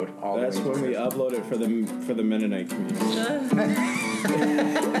all That's the way when we upload it for the Mennonite community.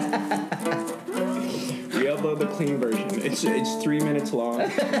 We upload the clean version. It's 3 minutes long.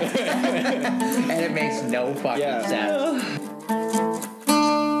 and it makes no fucking sense.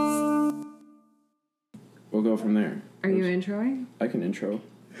 We'll go from there. Are you introing? I can intro.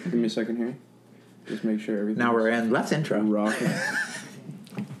 Give me a second here. Just make sure everything. Now we're in. Let's intro. Rocking.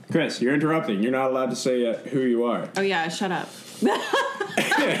 Chris, you're interrupting. You're not allowed to say who you are. Oh yeah, shut up.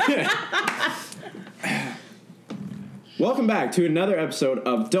 Welcome back to another episode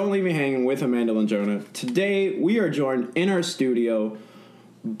of Don't Leave Me Hanging with Amanda and Jonah. Today we are joined in our studio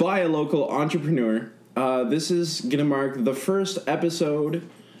by a local entrepreneur. This is going to mark the first episode.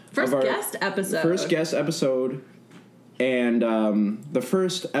 First guest episode. And the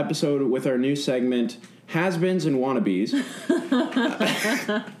first episode with our new segment, Has-Beens and Wannabes.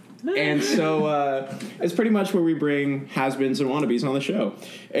 And so it's pretty much where we bring has-beens and wannabes on the show.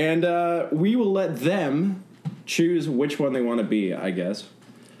 And we will let them choose which one they want to be, I guess.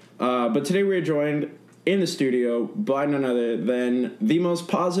 But today we are joined in the studio by none other than the most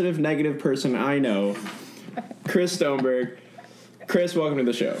positive, negative person I know, Chris Stoneberg. Chris, welcome to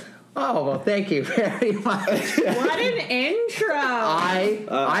the show. Oh, well, thank you very much. What an intro!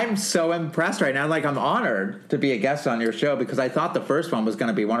 I'm so impressed right now. Like, I'm honored to be a guest on your show because I thought the first one was going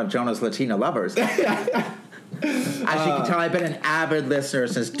to be one of Jonah's Latina lovers. As you can tell, I've been an avid listener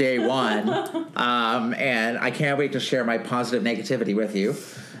since day one, and I can't wait to share my positive negativity with you.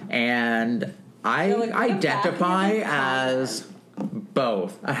 And I identify as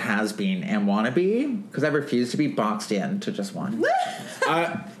both a has-been and wannabe because I refuse to be boxed in to just one.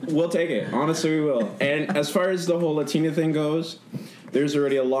 We'll take it. Honestly, we will. And as far as the whole Latina thing goes, there's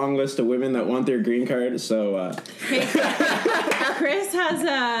already a long list of women that want their green card. So, Chris has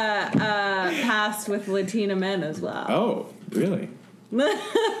a past with Latina men as well. Oh, really?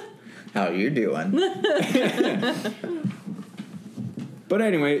 How you doing? But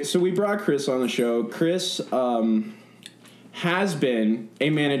anyway, so we brought Chris on the show. Chris has been a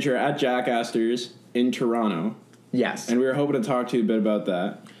manager at Jack Astor's in Toronto. Yes. And we were hoping to talk to you a bit about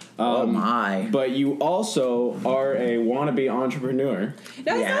that. Oh, my. But you also are a wannabe entrepreneur.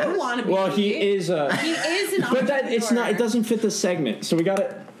 No, he's not a wannabe. Well, he is an entrepreneur. But it doesn't fit the segment. So we got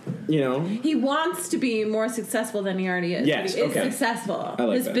to, He wants to be more successful than he already is. Yes, but he is okay. successful. I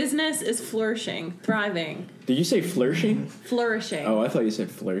like His that. business is flourishing, thriving. Did you say flourishing? Flourishing. Oh, I thought you said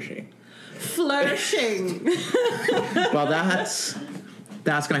flourishing. Flourishing. Well,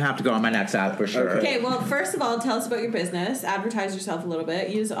 that's going to have to go on my next ad for sure. Okay, well, first of all, tell us about your business. Advertise yourself a little bit.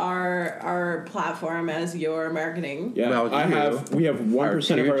 Use our platform as your marketing. Yeah, Well, we have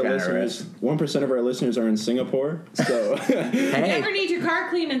 1% of our listeners. 1% of our listeners are in Singapore. So Hey, Never need your car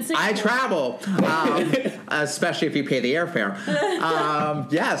cleaned in Singapore. I travel, especially if you pay the airfare.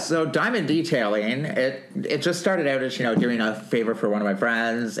 So Diamond Detailing, it just started out as, doing a favor for one of my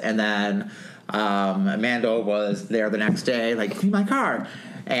friends, and then Amanda was there the next day, like, clean my car.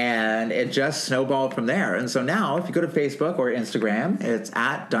 And it just snowballed from there. And so now, if you go to Facebook or Instagram, it's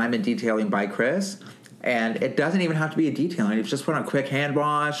at Diamond Detailing by Chris. And it doesn't even have to be a detailing. You just put on a quick hand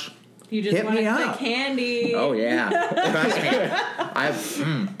wash. You just Hit want me to up. candy. Oh, yeah. Trust me.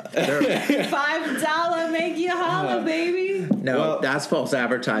 $5 make you holla, baby. No, that's false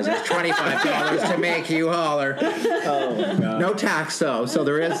advertising. It's $25 to make you holler. oh my god. No tax, though, so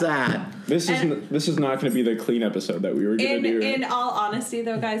there is that. This is not going to be the clean episode that we were going to do. In all honesty,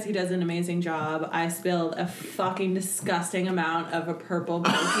 though, guys, he does an amazing job. I spilled a fucking disgusting amount of a purple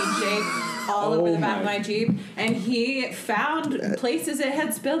protein shake all over the back of my Jeep, and he found places it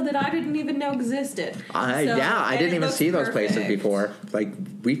had spilled that I didn't even know existed. I didn't even see those places before. Like,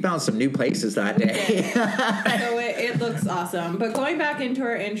 we found some new places that day. So it looks awesome. But going back into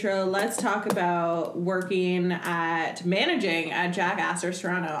our intro, let's talk about managing at Jack Astor's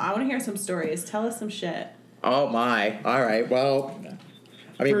Toronto. I want to hear some stories. Tell us some shit. Oh, my. All right, well,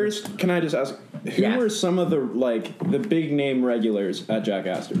 I mean, First, can I just ask, who were some of the big name regulars at Jack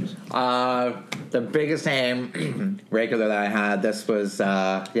Astor's? the biggest name regular that I had, this was,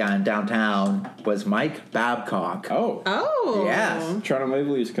 in downtown, was Mike Babcock. Oh. Yes. Toronto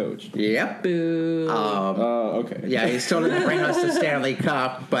Maple Leafs coach. Yep. Boo. Okay. Yeah, he still didn't bring us the Stanley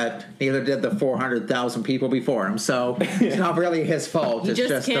Cup, but neither did the 400,000 people before him. So it's not really his fault. You It's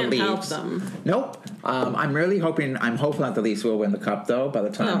just the can't Leafs. help them. Nope. I'm hopeful that the Leafs will win the cup, though, by the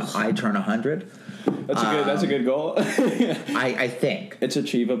time I turn 100. That's a good goal. I think. It's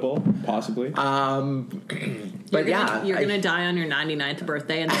achievable, possibly. But you're gonna die on your 99th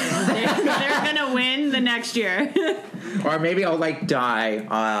birthday, and they're gonna win the next year. Or maybe I'll die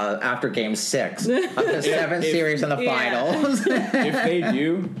after Game 6 of the 7th series in the finals.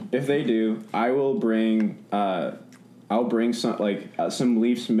 If they do, I will bring. I'll bring some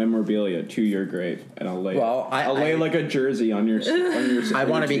Leafs memorabilia to your grave, and I'll lay. Well, I'll lay like a jersey on your. I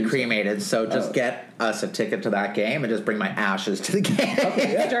want to be cremated, so just get us a ticket to that game and just bring my ashes to the game.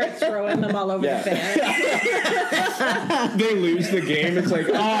 Okay, yeah. Start throwing them all over the fans. They lose the game. It's like,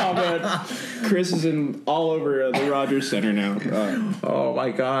 but Chris is in all over the Rogers Center now. Oh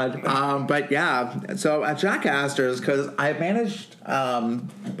my God! But yeah, so at Jack Astor's, because I've managed, I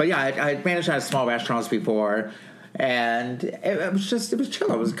managed at small restaurants before. And it was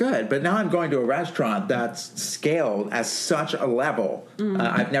chill. It was good. But now I'm going to a restaurant that's scaled at such a level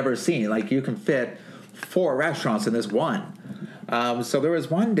I've never seen. You can fit 4 restaurants in this one. So there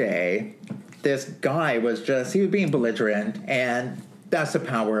was one day, this guy he was being belligerent, and that's the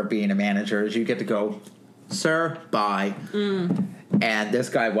power of being a manager, is you get to go, sir, bye. And this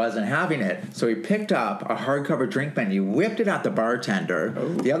guy wasn't having it. So he picked up a hardcover drink menu, whipped it at the bartender. Oh.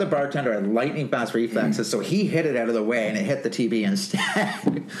 The other bartender had lightning fast reflexes, so he hit it out of the way, and it hit the TV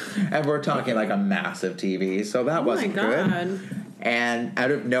instead. And we're talking a massive TV, so that wasn't good. And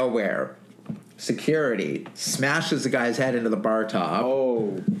out of nowhere, security smashes the guy's head into the bar top.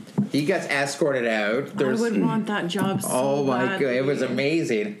 Oh. He gets escorted out. I would want that job so God. It was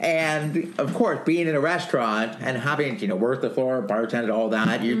amazing. And, of course, being in a restaurant and having, worked the floor, bartended, all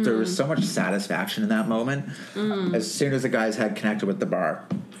that, there was so much satisfaction in that moment as soon as the guy's head connected with the bar.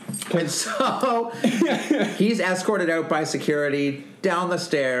 And so he's escorted out by security down the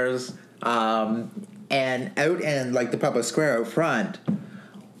stairs and out in, the public square out front.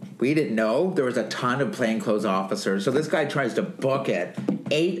 We didn't know there was a ton of plainclothes officers. So this guy tries to book it.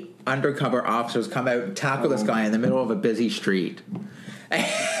 8 undercover officers come out and tackle this guy in the middle of a busy street. And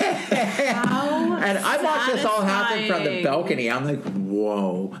I watched this all happen from the balcony. I'm like,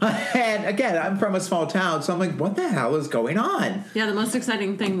 whoa. And again, I'm from a small town, so I'm like, what the hell is going on? Yeah, the most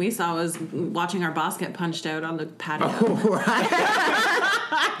exciting thing we saw was watching our boss get punched out on the patio. Oh, right.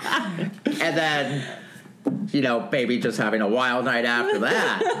 And then, maybe just having a wild night after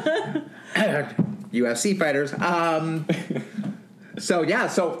that. UFC fighters. So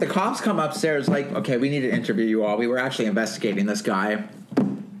the cops come upstairs okay, we need to interview you all. We were actually investigating this guy.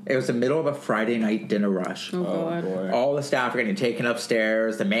 It was the middle of a Friday night dinner rush. Oh, God. Boy. All the staff are getting taken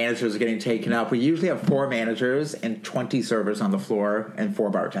upstairs. The managers are getting taken up. We usually have 4 managers and 20 servers on the floor and 4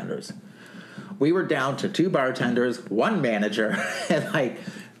 bartenders. We were down to 2 bartenders, 1 manager, and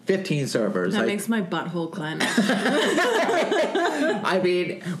 15 servers. That makes my butthole clench. I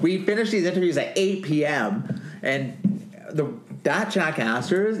mean, we finished these interviews at 8 p.m. and that Jack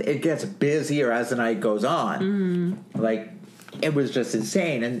Astor's, it gets busier as the night goes on. It was just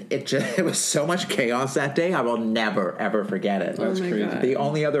insane, and it was so much chaos that day. I will never ever forget it. That's crazy. God. The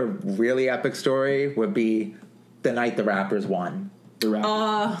only other really epic story would be the night the Raptors won. The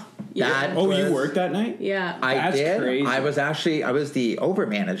Raptors. Yeah. You worked that night? Yeah. I did. Crazy. I was the over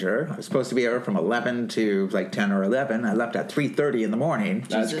manager. I was supposed to be there from 11 to 10 or 11. I left at 3:30 in the morning.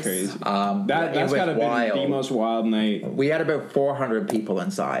 That's Jesus. crazy. That's gotta be the most wild night. We had about 400 people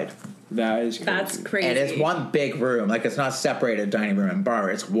inside. That is crazy. That's crazy. And it's one big room. It's not separated dining room and bar.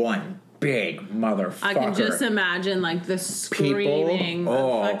 It's one big motherfucker. I can just imagine the screaming, the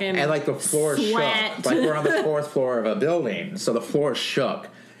fucking and the floor sweat. shook. We're on the 4th floor of a building, so the floor shook.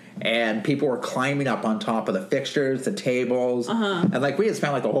 And people were climbing up on top of the fixtures, the tables. And we had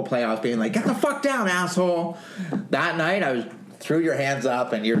spent the whole playoffs being get the fuck down, asshole. That night I was threw your hands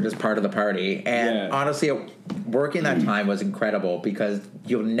up and you're just part of the party. And honestly, working that time was incredible because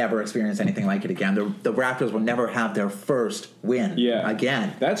you'll never experience anything like it again. The Raptors will never have their first win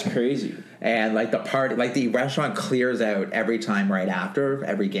again. That's crazy. And the party, the restaurant clears out every time right after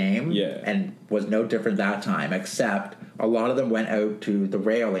every game. Yeah. And was no different that time, except a lot of them went out to the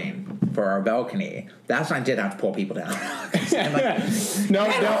railing for our balcony. That's when I did have to pull people down.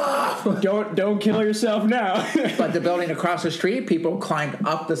 Don't kill yourself now. But the building across the street, people climbed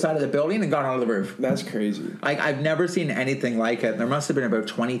up the side of the building and got onto the roof. That's crazy. I've never seen anything like it. There must have been about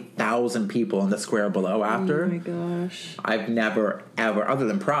 20,000 people in the square below after. Oh my gosh. I've never, ever, other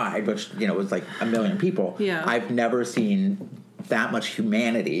than Pride, which, was 1 million people. Yeah. I've never seen that much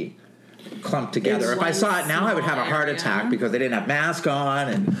humanity clumped together. If I saw it now, I would have a heart attack because they didn't have masks on.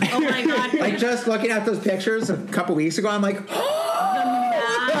 And oh my God. just looking at those pictures a couple weeks ago, I'm like, the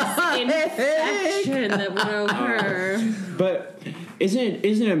mass infection that would occur. But Isn't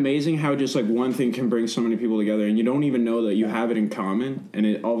it amazing how just like one thing can bring so many people together, and you don't even know that you have it in common, and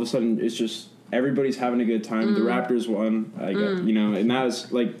it all of a sudden it's just everybody's having a good time. The Raptors won, and that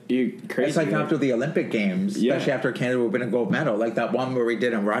was like crazy. It's like after the Olympic Games, especially after Canada would win a gold medal, like that one where we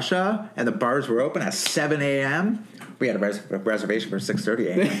did in Russia, and the bars were open at 7 a.m. We had a reservation for 6:30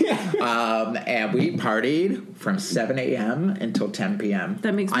 a.m. And we partied from 7 a.m. until 10 p.m.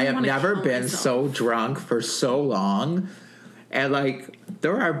 That makes me I have wanna never kill been myself. so drunk for so long. And, like,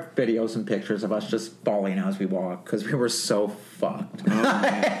 there are videos and pictures of us just falling as we walk because we were so fucked.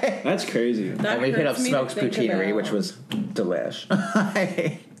 That's crazy. And we hit up hurts me to Smokes think Poutineery, about. which was delish.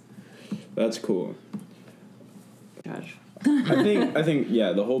 That's cool. Gosh. I think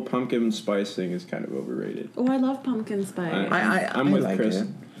the whole pumpkin spice thing is kind of overrated. Oh, I love pumpkin spice. I'm with like Chris. it.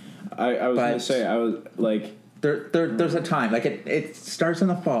 I was gonna say I was like. There's a time, like it starts in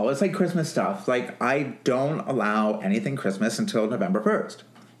the fall. It's like Christmas stuff. Like I don't allow anything Christmas until November 1st.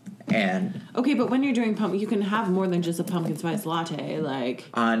 And Okay, but when you're doing pumpkin, you can have more than just a pumpkin spice latte. Like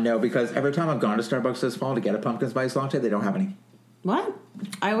no, because every time I've gone to Starbucks this fall to get a pumpkin spice latte, they don't have any. what?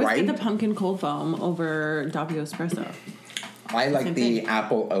 I always Right? get the pumpkin cold foam over Doppio espresso. I like Same the thing.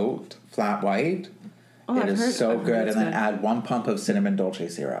 apple oat flat white. Oh, It I've is heard- so I've heard good, it's and then good. add 1 pump of cinnamon dolce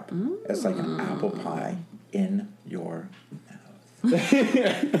syrup. It's like an apple pie in your mouth.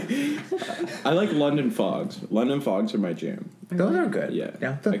 I like London Fogs. London Fogs are my jam. Those are good. Yeah.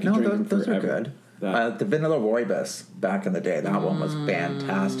 yeah. I could drink them Those are forever. good. That- The vanilla rooibos back in the day, that one was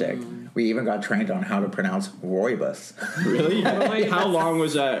fantastic. We even got trained on how to pronounce rooibos. Really? How long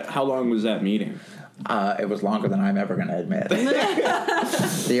was that? How long was that meeting? It was longer than I'm ever going to admit.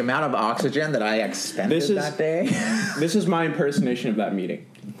 The amount of oxygen that I expended that day. This is my impersonation of that meeting.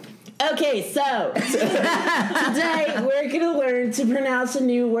 Okay, so today we're going to learn to pronounce a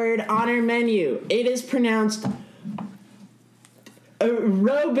new word on our menu. It is pronounced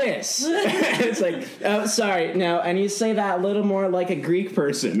robus. It's like, oh, sorry. No, I need to say that a little more like a Greek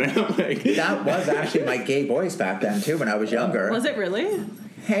person. Like, That was actually my gay voice back then, too, when I was younger. Was it really?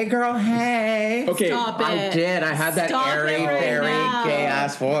 Hey, girl, hey. Okay, Stop it. I did. I had that Stop airy, it right fairy, now.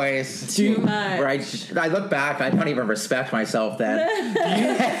 gay-ass voice. Too much. Where I look back, I don't even respect myself then.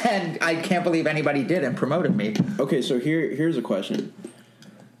 And I can't believe anybody did and promoted me. Okay, so here's a question.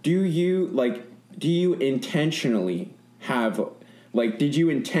 Do you intentionally have, like, did you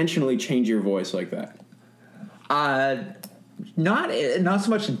intentionally change your voice like that? Not so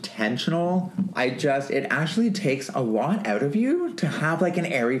much intentional. It actually takes a lot out of you to have like an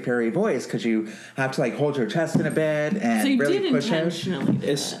airy fairy voice because you have to like hold your chest in a bit and So you really did push out. intentionally do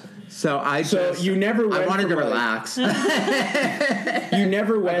It's that. So you never I went wanted to from, like- relax. you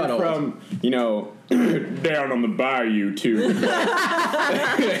never went got old. from down on the bayou to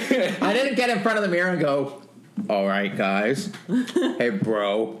I didn't get in front of the mirror and go, "All right, guys, hey,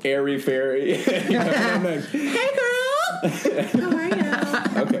 bro, airy fairy. hey, girl." How are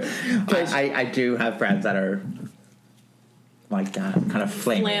you? Okay. I do have friends that are like that, kind of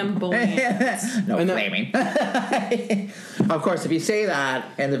flaming. Flamboyant. No, And that- flaming. Of course, if you say that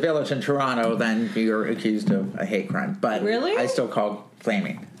in the village in Toronto, then you're accused of a hate crime. But Really? I still call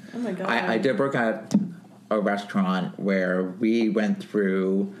flaming. Oh my god. I did work at a restaurant where we went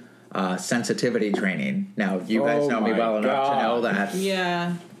through sensitivity training. Now, you guys Oh know me my well enough to know God. that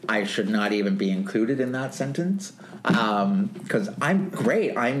Yeah. I should not even be included in that sentence because I'm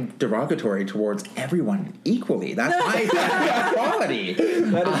great. I'm derogatory towards everyone equally. That's my quality.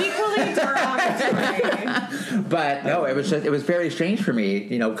 Equally derogatory. But no, it was very strange for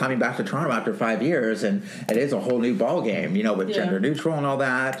me, coming back to Toronto after 5 years, and it is a whole new ball game, with Yeah. gender neutral and all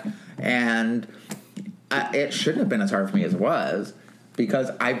that, and it shouldn't have been as hard for me as it was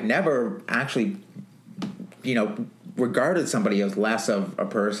because I've never actually, regarded somebody as less of a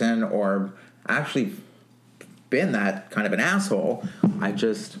person or actually been that kind of an asshole. I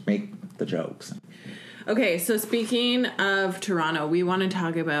just make the jokes. Okay, so speaking of Toronto, we want to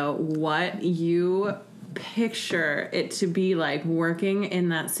talk about what you picture it to be like working in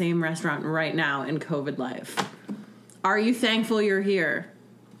that same restaurant right now in COVID life. Are you thankful you're here?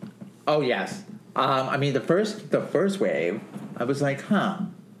 Oh yes. The first wave, I was like,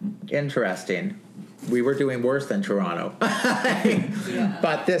 interesting. We were doing worse than Toronto.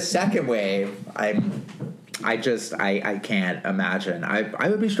 But this second wave, I can't imagine. I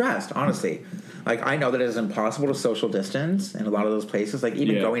would be stressed, honestly. Like, I know that it is impossible to social distance in a lot of those places. Like,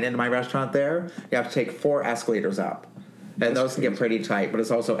 even going into my restaurant there, you have to take 4 escalators up. And those can get pretty tight, but it's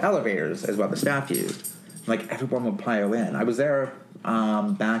also elevators is what the staff used. Like, everyone would pile in. I was there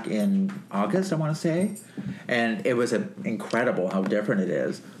back in August, I want to say, and it was incredible how different it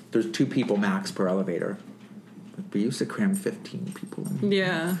is. There's 2 people max per elevator. we used to cram 15 people in.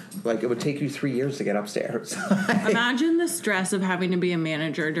 Yeah. Like, it would take you 3 years to get upstairs. Imagine the stress of having to be a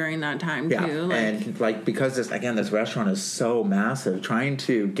manager during that time, Yeah, too. Like, and like because this restaurant is so massive, trying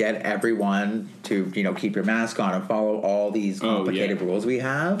to get everyone to keep your mask on and follow all these complicated rules we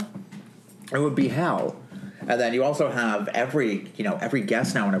have, it would be hell. And then you also have every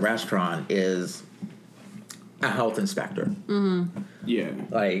guest now in a rasturant is a health inspector. Mm-hmm. Yeah,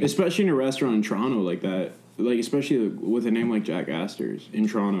 like especially in a restaurant in Toronto like that. Like especially with a name like Jack Astor's in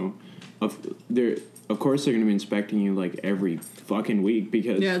Toronto, of course they're going to be inspecting you like every fucking week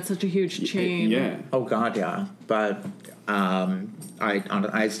because it's such a huge chain. Yeah. Oh God, yeah. But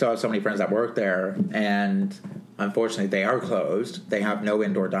I still have so many friends that work there, and unfortunately they are closed. They have no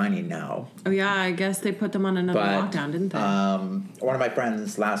indoor dining now. Oh yeah, I guess they put them on another lockdown, didn't they? One of my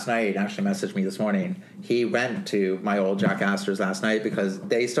friends last night actually messaged me this morning. He went to my old Jack Astor's last night because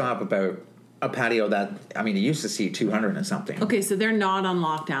they still have about a patio that, it used to seat 200 and something. Okay, so they're not on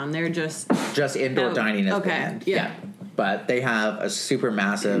lockdown. They're just indoor dining is okay, banned. yeah. But they have a super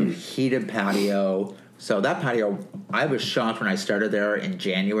massive heated patio. So that patio, I was shocked when I started there in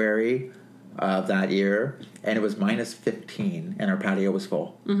January of that year, and it was minus 15, and our patio was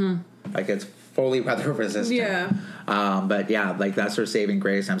full. Mm-hmm. Like, it's fully weather resistant. Yeah. But yeah, like, that's their saving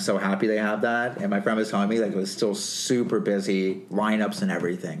grace. I'm so happy they have that. And my friend was telling me, like, it was still super busy, lineups and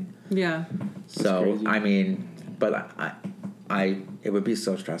everything. Yeah. So, but it would be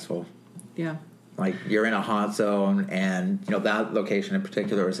so stressful. Yeah. Like, you're in a hot zone, and that location in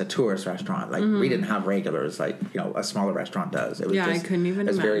particular is a tourist restaurant. Like, we didn't have regulars like a smaller restaurant does. It was I couldn't even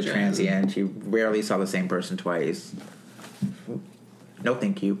imagine. Very imagine. transient. You rarely saw the same person twice. No,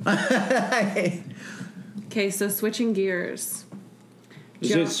 thank you. Okay, so switching gears.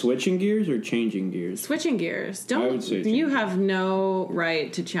 Is it switching gears or changing gears? Switching gears. I would say You have no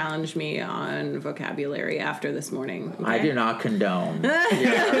right to challenge me on vocabulary after this morning. Okay? I do not condone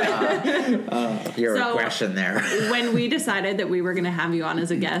your aggression there. When we decided that we were going to have you on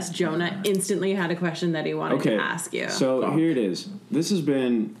as a guest, Jonah instantly had a question that he wanted to ask you. So here it is. This has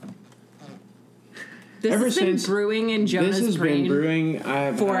been... This ever has been since brewing in Jonah's This has brain been brewing.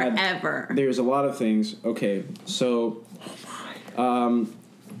 I've forever. There's a lot of things. Okay, so...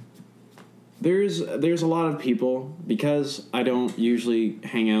 there's a lot of people, because I don't usually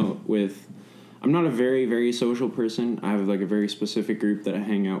hang out with... I'm not a very, very social person. I have like a very specific group that I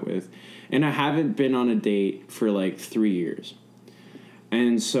hang out with. And I haven't been on a date for like 3 years.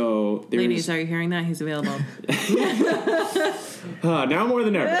 And so... Ladies, are you hearing that? He's available. Now more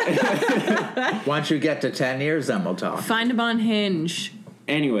than ever. Once you get to 10 years, then we'll talk. Find him on Hinge.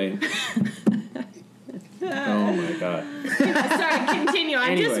 Anyway... Oh my God. Sorry, continue.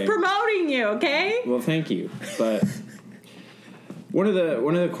 I'm just promoting you, okay? Well, thank you. But one of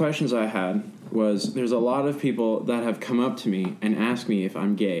the questions I had was, there's a lot of people that have come up to me and asked me if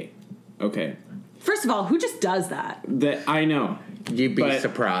I'm gay. Okay. First of all, who just does that? That I know. You'd be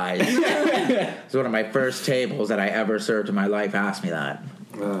surprised. It's one of my first tables that I ever served in my life asked me that.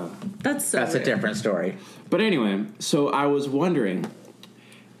 That's weird. A different story. But anyway, so I was wondering,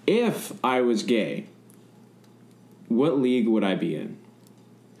 if I was gay, what league would I be in?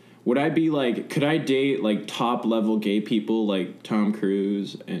 Would I be like, could I date like top level gay people like Tom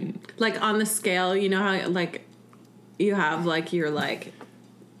Cruise and... Like on the scale, you know how like you have like your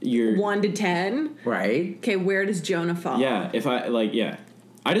 1 to 10? Right. Okay, where does Jonah fall? Yeah, if I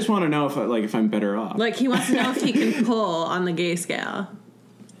I just want to know if I'm better off. Like he wants to know if he can pull on the gay scale.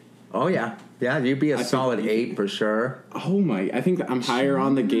 Oh yeah. Yeah, you'd be a solid 8 for sure. Oh my, I think that I'm higher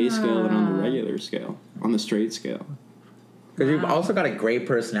on the gay scale than on the regular scale, on the straight scale. Because you've also got a great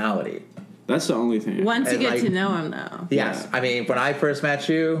personality. That's the only thing. Once you get to know him, though. Yes. Yeah. When I first met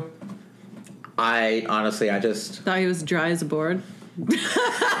you, I just... Thought he was dry as a board.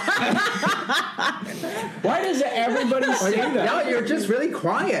 Why does everybody say that? No, you're just really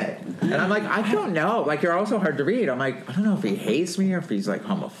quiet. And I'm like, I don't know. Like, you're also hard to read. I'm like, I don't know if he hates me or if he's, like,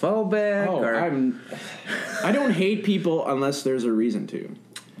 homophobic. Oh, I don't hate people unless there's a reason to.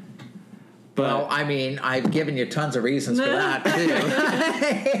 But, well, I've given you tons of reasons for that, too.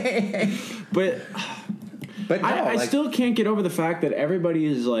 But no, I still can't get over the fact that everybody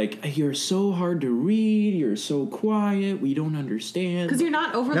is like, you're so hard to read, you're so quiet, we don't understand. Because you're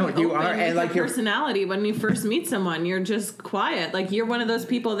not overly open with and like your personality. When you first meet someone, you're just quiet. Like, you're one of those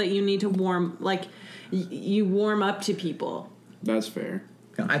people that you need to warm, like, you warm up to people. That's fair.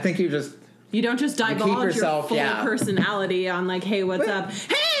 I think you don't just divulge your full personality on, like, hey, what's up?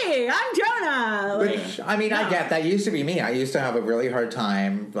 Hey, I'm Jonah! Which, I get that. Used to be me. I used to have a really hard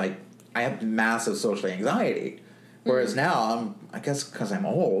time, like, I have massive social anxiety. Whereas now, I guess because I'm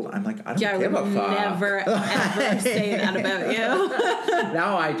old, I'm like, I don't give a fuck. Never ever say that about you.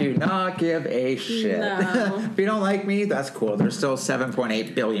 Now I do not give a shit. No. If you don't like me, that's cool. There's still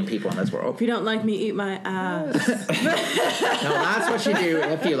 7.8 billion people in this world. If you don't like me, eat my ass. No, that's what you do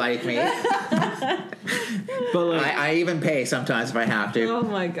if you like me. But like, I even pay sometimes if I have to. Oh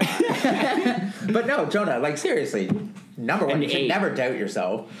my god. But no, Jonah, like seriously, number one, An you should 8. never doubt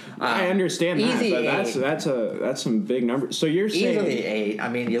yourself. I understand that, easy but that's some big numbers. So you're saying Easily 8. I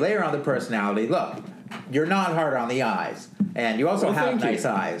mean, you layer on the personality. Look, you're not hard on the eyes, and you also have thank you. nice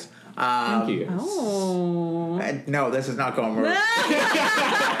eyes. Thank you. Oh. No, this is not going well.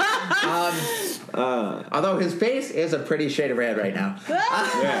 Although his face is a pretty shade of red right now.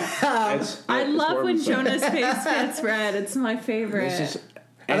 Yeah, I love when Jonah's Jonah's face gets red. It's my favorite.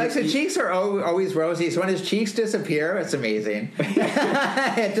 Alex's cheeks are always rosy, so when his cheeks disappear, it's amazing.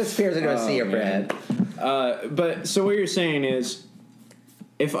 It disappears into a sea of red. But so what you're saying is,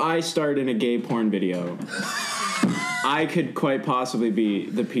 if I start in a gay porn video, I could quite possibly be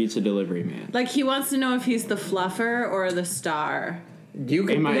the pizza delivery man. Like, he wants to know if he's the fluffer or the star. You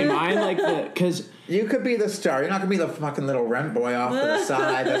could Am I like the? Because you could be the star. You're not gonna be the fucking little rent boy off to the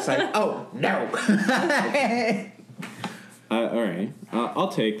side. That's like, oh no. all right, I'll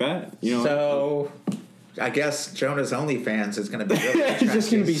take that. You know, So, I guess Jonah's OnlyFans is going to be really it's just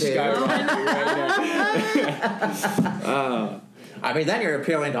gonna be attractive, too. skyrocketing right now. I mean, then you're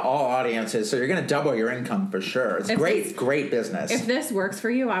appealing to all audiences, so you're going to double your income for sure. It's If great, this- great business. If this works for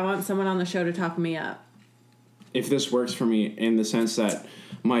you, I want someone on the show to talk me up. If this works for me in the sense that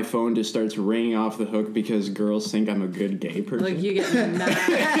my phone just starts ringing off the hook because girls think I'm a good gay person. Like, you get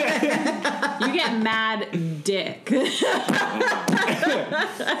mad. You get mad dick.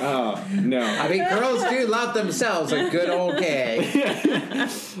 No. I mean, girls do love themselves a good old gay.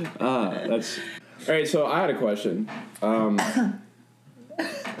 That's all right. So I had a question.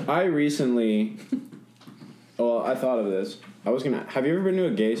 I recently, well, I thought of this. Have you ever been to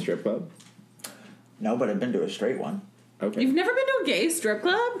a gay strip club? No, but I've been to a straight one. Okay. You've never been to a gay strip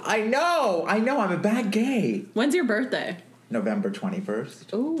club? I know. I'm a bad gay. When's your birthday? November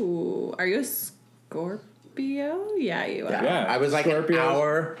 21st. Ooh, are you a Scorpio? Yeah, you are. Yeah. I was like Scorpios. an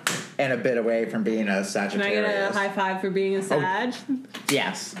hour and a bit away from being a Can I Sagittarius. get a high five for being a Sag?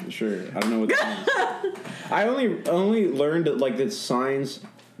 Yes. Sure. I don't know what that means. I only learned like the signs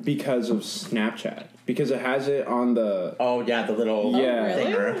because of Snapchat. Because it has it on the Oh, yeah, the little Yeah.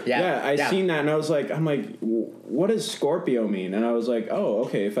 really? thinger. yeah, I seen that and I was like, what does Scorpio mean? And I was like, oh,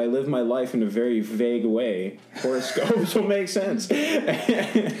 okay, if I live my life in a very vague way, horoscopes will make sense.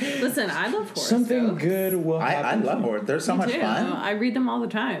 Listen, I love horoscopes. Something good will I happen. love horror. They're so Me much too. fun. I read them all the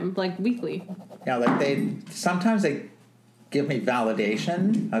time, like weekly. Yeah, like sometimes they give me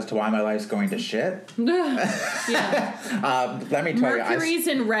validation as to why my life's going to shit. Yeah. Let me tell Mercury's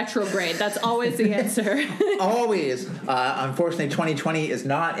in retrograde. That's always the answer. always. Unfortunately, 2020 is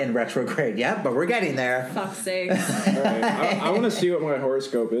not in retrograde yet, but we're getting there. Fuck's sake. All right. I want to see what my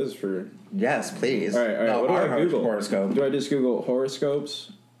horoscope is for. Yes, please. All right. No, What do our I Google? horoscope. Do I just Google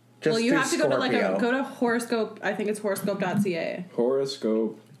horoscopes? Just Well, you do have to go Scorpio. to go to horoscope. I think it's horoscope.ca.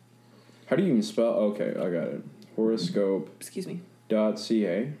 Horoscope. How do you even spell? Okay, I got it. Horoscope.ca. Excuse me.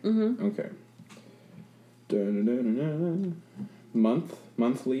 Mm-hmm. Okay. Da-da-da-da-da.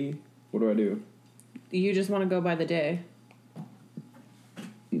 Monthly. What do I do? You just want to go by the day.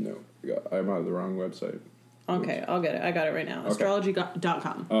 No, I'm on the wrong website. Okay, I'll get it. I got it right now.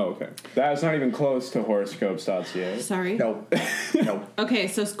 Astrology.com. Oh, okay. That's not even close to horoscopes.ca. Sorry. No. No. Okay,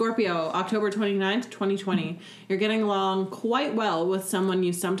 so Scorpio, October 29th, 2020. You're getting along quite well with someone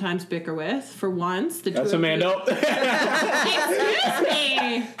you sometimes bicker with. For once, the two That's of Amanda. Excuse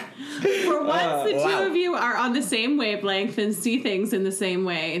me! For once, the two wow. of you are on the same wavelength and see things in the same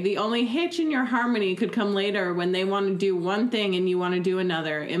way. The only hitch in your harmony could come later when they want to do one thing and you want to do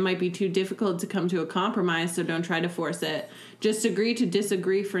another. It might be too difficult to come to a compromise, so don't try to force it. Just agree to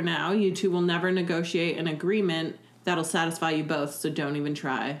disagree for now. You two will never negotiate an agreement that'll satisfy you both, so don't even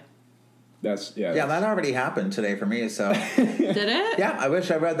try. Yeah, that already happened today for me, so. Did it? Yeah, I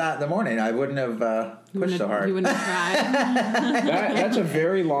wish I read that in the morning. I wouldn't have pushed so hard. You wouldn't have tried. That's a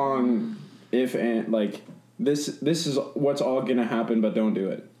very long if and like this is what's all gonna happen, but don't do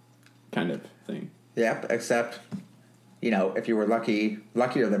it kind of thing. Yep, except, if you were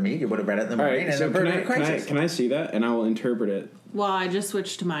luckier than me, you would have read it in the All morning right, and so averted a crisis. can I see that and I will interpret it? Well, I just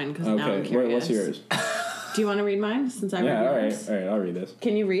switched to mine because now I'm Okay, curious. what's yours? Do you want to read mine since I read Yeah, yours? all right, I'll read this.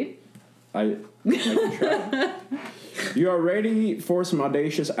 Can you read? I can try. You are ready for some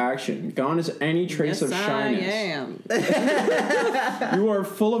audacious action. Gone is any trace of shyness. I am. You are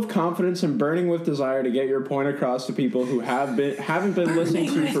full of confidence and burning with desire to get your point across to people who haven't been listening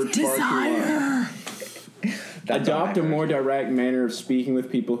to you for far too long. Adopt a more direct manner of speaking with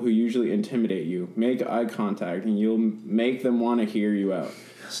people who usually intimidate you. Make eye contact, and you'll make them want to hear you out.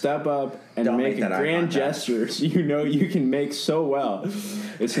 Step up and make a grand gestures you know you can make so well.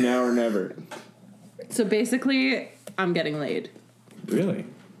 It's now or never. So basically, I'm getting laid. Really?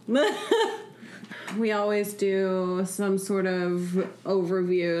 We always do some sort of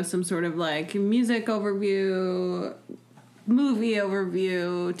overview, some sort of like music overview, movie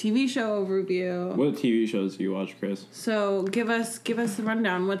overview, TV show overview. What TV shows do you watch, Chris? So give us the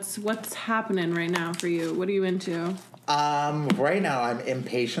rundown. What's happening right now for you? What are you into? Right now I'm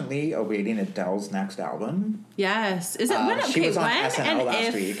impatiently awaiting Adele's next album. Yes. Is it when? Okay, she was on when SNL and last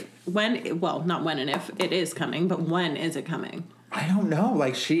if, week. When? Well, not when and if it is coming, but when is it coming? I don't know.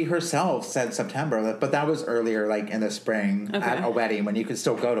 Like, she herself said September, but that was earlier, like in the spring at a wedding when you could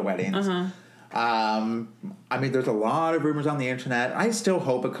still go to weddings. I mean, there's a lot of rumors on the internet. I still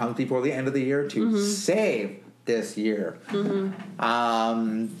hope it comes before the end of the year to save this year.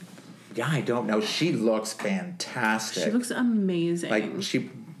 Yeah, I don't know. She looks fantastic. She looks amazing. Like, she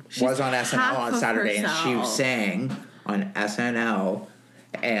was on SNL on Saturday and she sang on SNL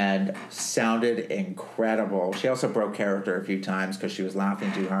and sounded incredible. She also broke character a few times because she was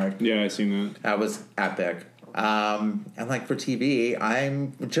laughing too hard. Yeah, I seen that. That was epic. And like for TV,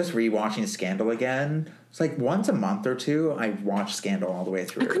 I'm just rewatching Scandal again. It's like once a month or two, I watch Scandal all the way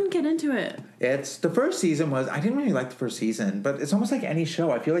through. I couldn't get into it. It's the first season I didn't really like the first season, but it's almost like any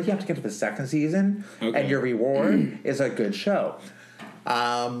show. I feel like you have to get to the second season, and your reward is a good show.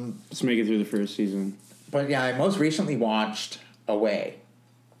 Let's make it through the first season. But yeah, I most recently watched Away.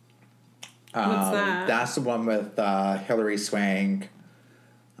 What's that? That's the one with Hilary Swank.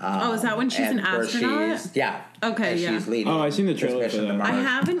 Is that when she's an astronaut? Okay, yeah. She's leading. Oh, I seen the trailer for that. I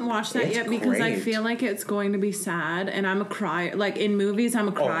haven't watched that yet because I great. feel like it's going to be sad, and I'm a crier. Like in movies, I'm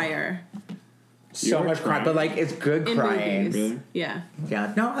a crier. So much crying, but like it's good In crying. movies, Really? yeah.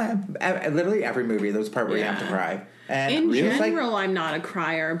 Yeah, no, I literally every movie there's a part where you have to cry. And In it's like- general, I'm not a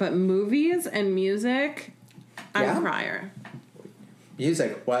crier, but movies and music, I'm a crier.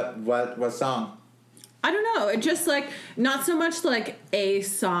 music, what song? I don't know. It just like not so much like a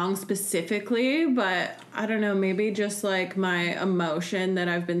song specifically, but I don't know. Maybe just like my emotion that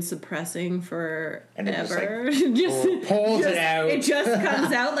I've been suppressing forever. And it just, like, pulls it out. It just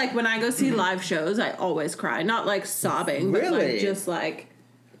comes out. Like when I go see live shows, I always cry. Not like sobbing, but Really? like just like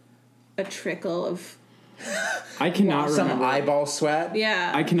a trickle of I cannot Some remember. eyeball sweat.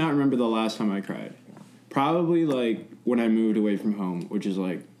 yeah. I cannot remember the last time I cried. Probably like when I moved away from home, which is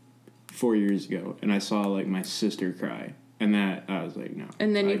like 4 years ago, and I saw like my sister cry, and that I was like, no.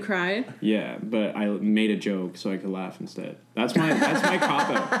 And then you cried. Yeah, but I made a joke so I could laugh instead. That's my cop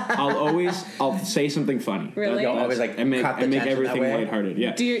out. I'll say something funny. Really? You'll always like and make cut the tension everything that way. lighthearted.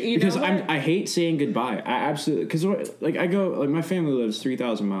 Yeah, Do you because know what? I hate saying goodbye. I absolutely because like I go like my family lives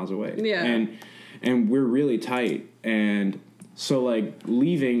 3,000 miles away. Yeah. and we're really tight, and so like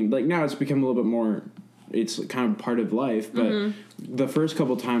leaving like now it's become a little bit more. It's kind of part of life, but the first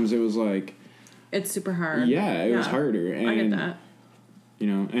couple times it was like It's super hard. yeah, it was harder. And, I get that. You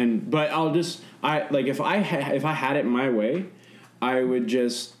know, but I like if I had it my way, I would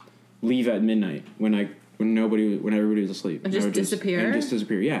just leave at midnight when everybody was asleep. And just disappear? And just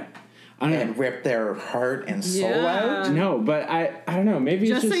disappear. Yeah, I don't And know. rip their heart and soul Yeah. out. No, but I don't know. Maybe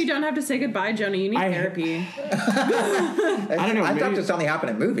Just it's so you don't have to say goodbye, Jonah. You need therapy. I don't know. I thought Maybe, this only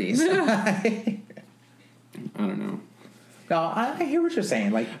happened in movies. I don't know. No, I hear what you're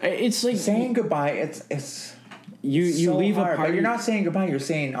saying. Like It's like saying goodbye. It's you so leave hard, a party. but you're not saying goodbye. You're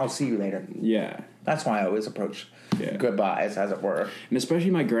saying I'll see you later. Yeah. That's why I always approach Yeah. goodbyes, as it were. And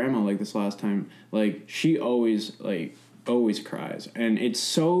especially my grandma, like this last time, like she always cries, and it's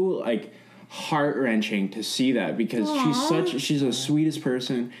so like heart wrenching to see that because she's the sweetest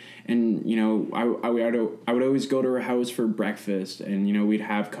person, and you know I would always go to her house for breakfast, and you know we'd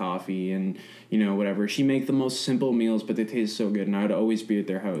have coffee and you know whatever. She make the most simple meals, but they taste so good, and I would always be at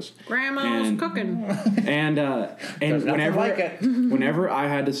their house. Grandma's cooking. And There's nothing whenever like it. whenever I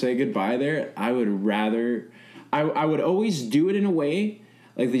had to say goodbye there, I would rather I would always do it in a way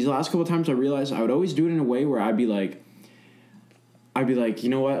like these last couple of times I realized I would always do it in a way where I'd be like, you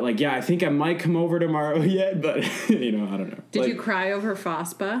know what, like yeah, I think I might come over tomorrow yet, but you know I don't know. Did like, you cry over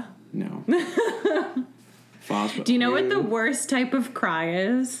FOSPA? No. FOSPA. Do you know what the worst type of cry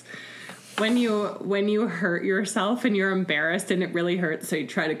is? When you hurt yourself and you're embarrassed and it really hurts, so you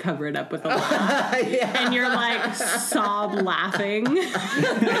try to cover it up with a laugh. And you're like sob laughing. I'm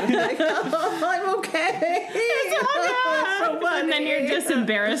okay. And then you're just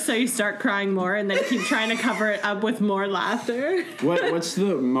embarrassed, so you start crying more and then keep trying to cover it up with more laughter. What's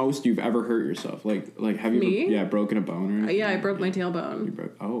the most you've ever hurt yourself? Like have you Me? ever, broken a bone or anything? Yeah, I broke my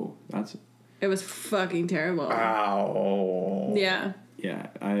tailbone. That's It was fucking terrible. Ow. Yeah. yeah.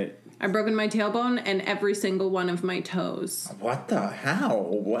 I've broken my tailbone and every single one of my toes. What the hell?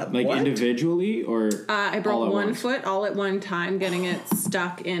 What? Individually or I all broke at one once? foot all at one time, getting it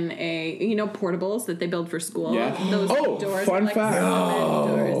stuck in portables that they build for school. Yeah. Those doors. Fun are fact.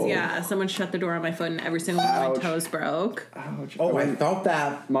 doors. Yeah, someone shut the door on my foot and every single one of my toes broke. Ouch. Oh, I thought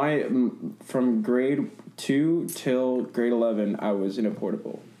that. From grade 2 till grade 11, I was in a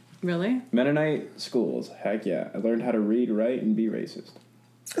portable. Really? Mennonite schools. Heck yeah. I learned how to read, write, and be racist.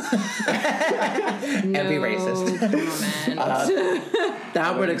 And be racist.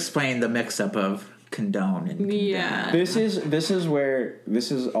 That would explain the mix-up of condone and condemn. Yeah. This is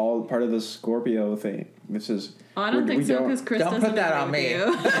all part of the Scorpio thing. This is. Oh, I don't think so, because Chris don't doesn't put that agree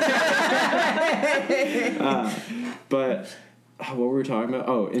on with me. you. But what were we talking about?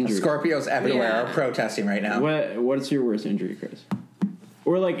 Oh, injury. Scorpios everywhere Yeah. are protesting right now. What's your worst injury, Chris?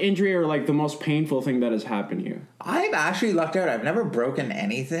 Or like injury, or like the most painful thing that has happened to you? I've actually lucked out. I've never broken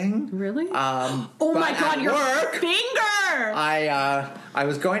anything. Really? Oh my God, your work, finger! I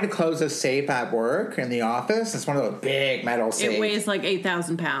was going to close a safe at work in the office. It's one of those big metal safes. It weighs like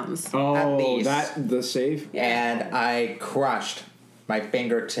 8,000 pounds. Oh, least. the safe. And I crushed my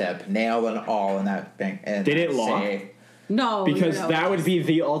fingertip, nail and all, in that thing. Did it lock? Safe. No, Because no. that would be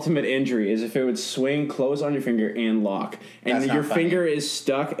the ultimate injury, is if it would swing, close on your finger, and lock. And That's not your funny. finger is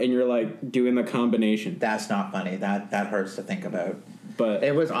stuck, and you're like doing the combination. That's not funny. That hurts to think about. But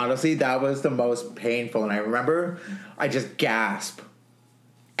It was honestly, that was the most painful. And I remember I just gasped.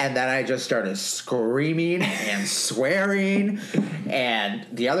 And then I just started screaming and swearing. And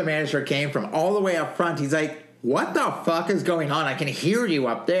the other manager came from all the way up front. He's like, "What the fuck is going on? I can hear you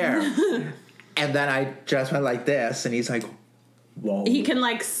up there." And then I just went like this. And he's like, "Whoa." He can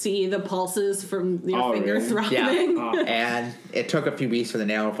like see the pulses from your finger really? throbbing. Yeah. And it took a few weeks for the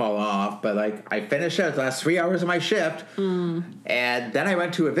nail to fall off. But like, I finished out the last 3 hours of my shift. And then I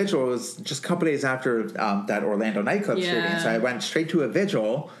went to a vigil. It was just a couple days after that Orlando nightclub shooting. So I went straight to a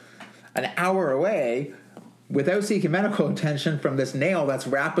vigil an hour away without seeking medical attention from this nail that's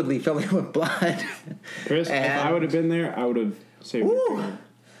rapidly filling with blood. Chris, if I would have been there, I would have saved your finger.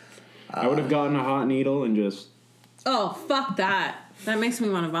 I would have gotten a hot needle and just... Oh, fuck that. That makes me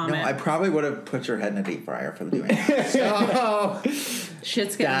want to vomit. No, I probably would have put your head in a deep fryer for doing it. So,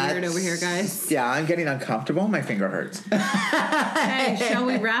 Shit's getting weird over here, guys. Yeah, I'm getting uncomfortable. My finger hurts. Hey, shall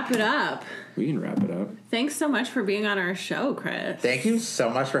we wrap it up? We can wrap it up. Thanks so much for being on our show, Chris. Thank you so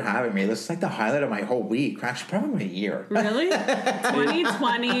much for having me. This is like the highlight of my whole week. Actually, probably a year. Really?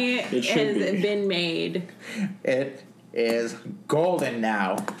 2020 has been made. It is golden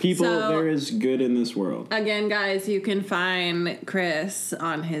now. People, So- there is good in this world. Again, guys, you can find Chris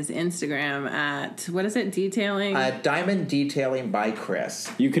on his Instagram at, what is it, detailing? Diamond Detailing by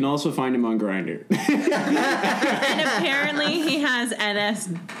Chris. You can also find him on Grindr. And apparently he has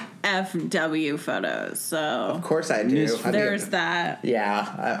NSFW photos, so Of course I do. I mean, there's that.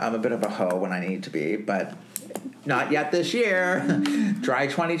 Yeah, I'm a bit of a hoe when I need to be, but not yet this year. Dry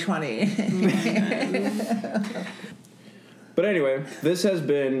 2020. But anyway, this has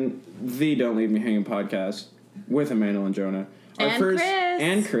been the Don't Leave Me Hanging podcast with Emmanuel and Jonah. And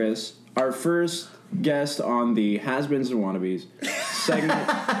Chris. Our first guest on the Has-Beens and Wannabes segment.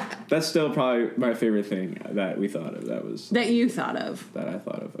 That's still probably my favorite thing that we thought of. That you thought of. That I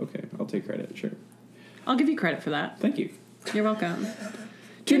thought of. Okay, I'll take credit, sure. I'll give you credit for that. Thank you. You're welcome.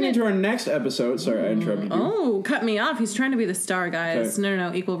 Tune into our next episode. Sorry, I interrupted you. Oh, cut me off. He's trying to be the star, guys. Okay.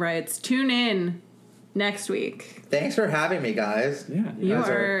 No, equal rights. Tune in next week. Thanks for having me, guys. Yeah. You guys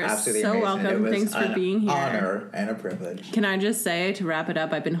are absolutely so amazing. welcome. It was Thanks for an being here. Honor and a privilege. Can I just say, to wrap it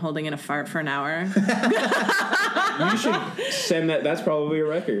up, I've been holding in a fart for an hour. You should send that. That's probably a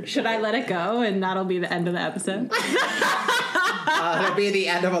record. Should I let it go and that'll be the end of the episode? It'll be the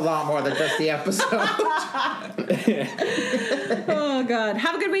end of a lot more than just the episode. Oh, God.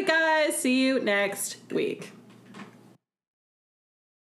 Have a good week, guys. See you next week.